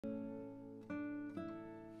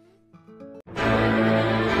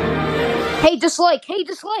Hey, dislike.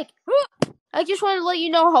 I just wanted to let you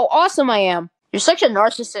know how awesome I am. You're such a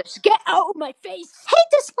narcissist. Get out of my face. Hey,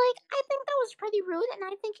 dislike. I think that was pretty rude, and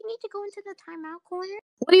I think you need to go into the timeout corner.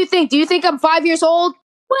 What do you think? Do you think I'm 5 years old?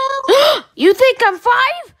 Well, You think I'm 5?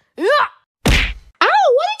 ow! What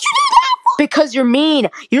did you do that for? Because you're mean.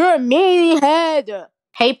 You're a meathead.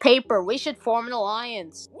 Hey, Paper, we should form an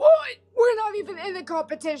alliance. What? We're not even in the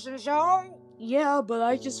competition show. Yeah, but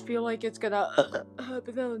I just feel like it's gonna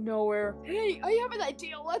happen out of nowhere. Hey, I have an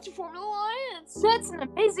idea. Let's form an alliance. That's an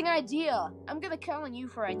amazing idea. I'm gonna count on you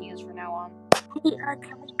for ideas from now on.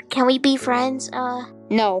 Can we be friends?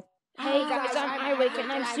 No. Hey, guys, I'm Iwick,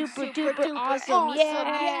 and I'm super duper awesome.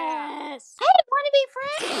 Yes. Hey, wanna be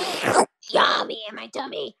friends? Yummy in my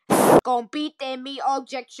tummy. Gonna beat them me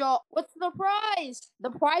object shot. What's the prize? The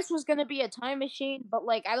prize was gonna be a time machine, but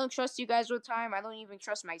like I don't trust you guys with time. I don't even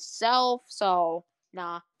trust myself, so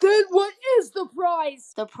nah. Then what is the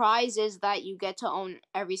prize? The prize is that you get to own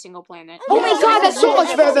every single planet. Oh my god, that's so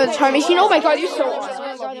much better than a time machine. Oh my god, you're so Oh awesome.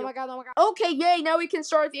 my god, Oh my god, oh my god. Okay, yay, now we can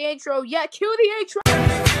start the intro. Yeah, cue the intro.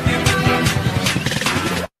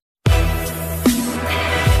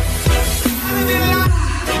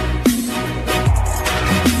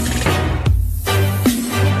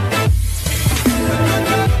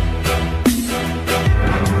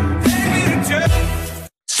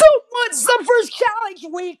 So what's the first challenge,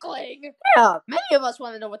 weakling? Yeah, many of us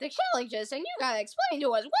want to know what the challenge is, and you gotta explain to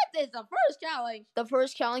us what is the first challenge. The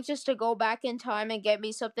first challenge is to go back in time and get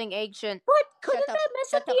me something ancient. What? Couldn't that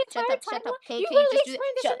mess up the entire timeline? Hey, You can you literally just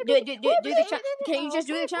explained this in the can you just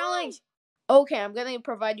do the challenge? Okay, I'm gonna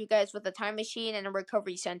provide you guys with a time machine and a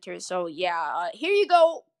recovery center. So yeah, here you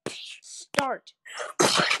go. Start.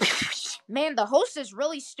 Man, the host is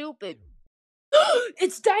really stupid.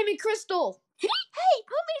 It's Diamond Crystal. Hey,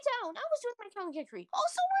 put me down. I was doing my challenge entry.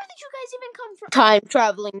 Also, where did you guys even come from? Time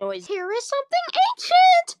traveling noise. Here is something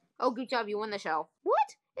ancient. Oh, good job, you won the show.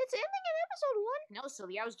 What? It's ending in episode 1. No,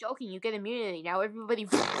 silly, I was joking. You get immunity now. Everybody.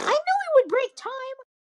 I knew we would break time.